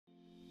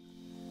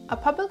A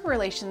public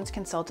relations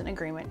consultant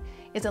agreement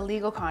is a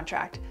legal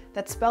contract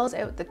that spells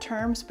out the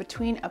terms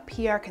between a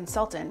PR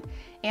consultant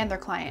and their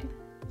client.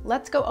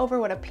 Let's go over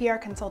what a PR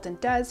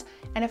consultant does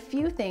and a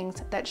few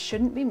things that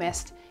shouldn't be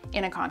missed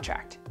in a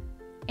contract.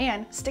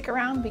 And stick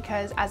around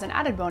because as an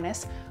added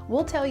bonus,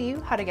 we'll tell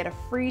you how to get a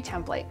free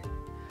template.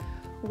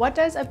 What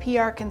does a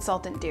PR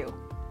consultant do?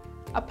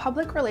 A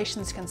public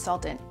relations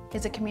consultant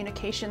is a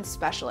communications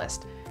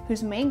specialist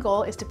whose main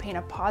goal is to paint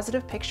a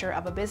positive picture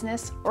of a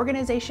business,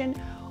 organization,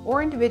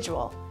 or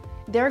individual.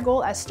 Their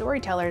goal as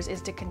storytellers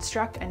is to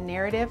construct a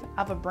narrative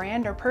of a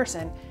brand or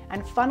person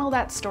and funnel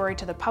that story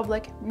to the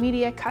public,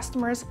 media,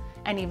 customers,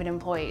 and even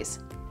employees.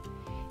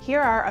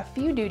 Here are a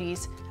few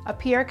duties a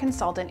PR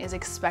consultant is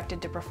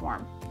expected to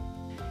perform.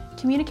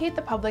 Communicate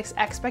the public's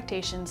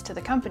expectations to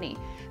the company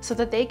so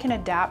that they can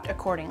adapt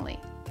accordingly,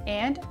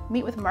 and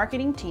meet with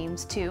marketing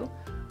teams to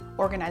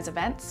organize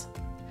events,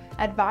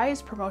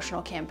 advise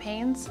promotional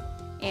campaigns,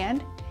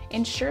 and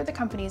ensure the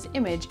company's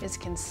image is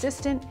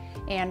consistent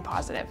and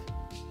positive.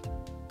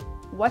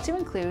 What to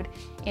include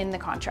in the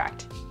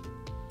contract.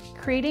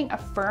 Creating a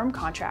firm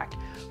contract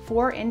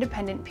for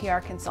independent PR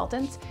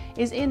consultants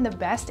is in the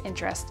best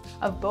interest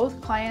of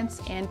both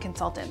clients and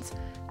consultants,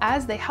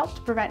 as they help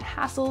to prevent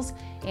hassles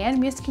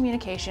and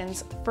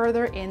miscommunications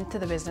further into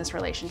the business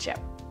relationship.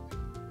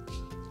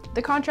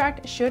 The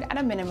contract should at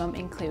a minimum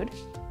include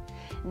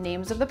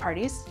names of the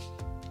parties,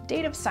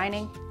 date of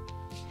signing,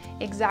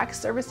 exact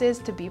services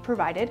to be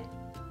provided,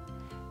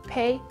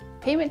 pay,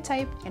 payment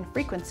type and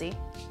frequency,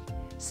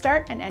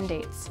 start and end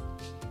dates,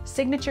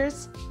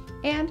 signatures,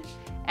 and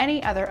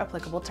any other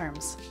applicable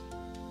terms.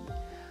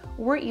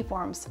 We're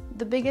eForms,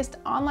 the biggest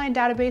online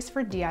database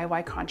for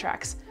DIY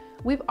contracts.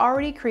 We've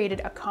already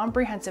created a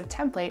comprehensive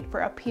template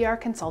for a PR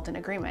consultant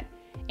agreement,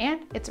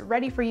 and it's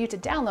ready for you to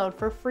download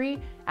for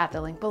free at the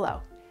link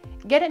below.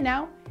 Get it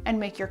now and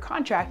make your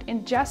contract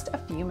in just a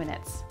few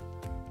minutes.